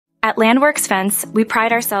At Landworks Fence, we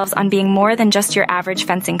pride ourselves on being more than just your average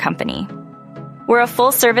fencing company. We're a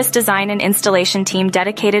full-service design and installation team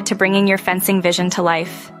dedicated to bringing your fencing vision to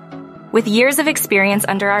life. With years of experience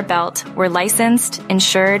under our belt, we're licensed,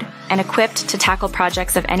 insured, and equipped to tackle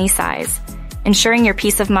projects of any size, ensuring your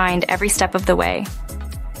peace of mind every step of the way.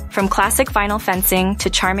 From classic vinyl fencing to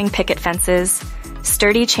charming picket fences,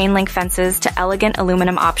 sturdy chain-link fences to elegant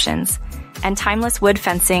aluminum options, and timeless wood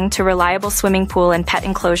fencing to reliable swimming pool and pet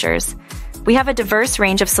enclosures, we have a diverse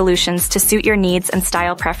range of solutions to suit your needs and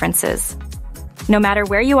style preferences. No matter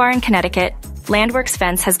where you are in Connecticut, Landworks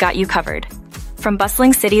Fence has got you covered. From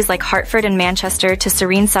bustling cities like Hartford and Manchester to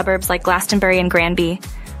serene suburbs like Glastonbury and Granby,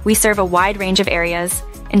 we serve a wide range of areas,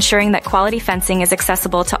 ensuring that quality fencing is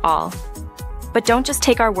accessible to all. But don't just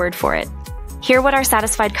take our word for it. Hear what our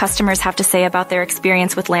satisfied customers have to say about their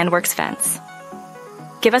experience with Landworks Fence.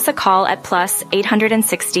 Give us a call at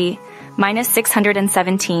 +860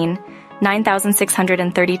 -617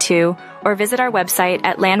 9632 or visit our website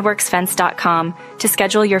at landworksfence.com to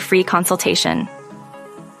schedule your free consultation.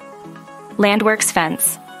 Landworks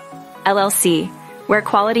Fence LLC, where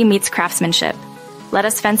quality meets craftsmanship. Let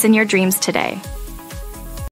us fence in your dreams today.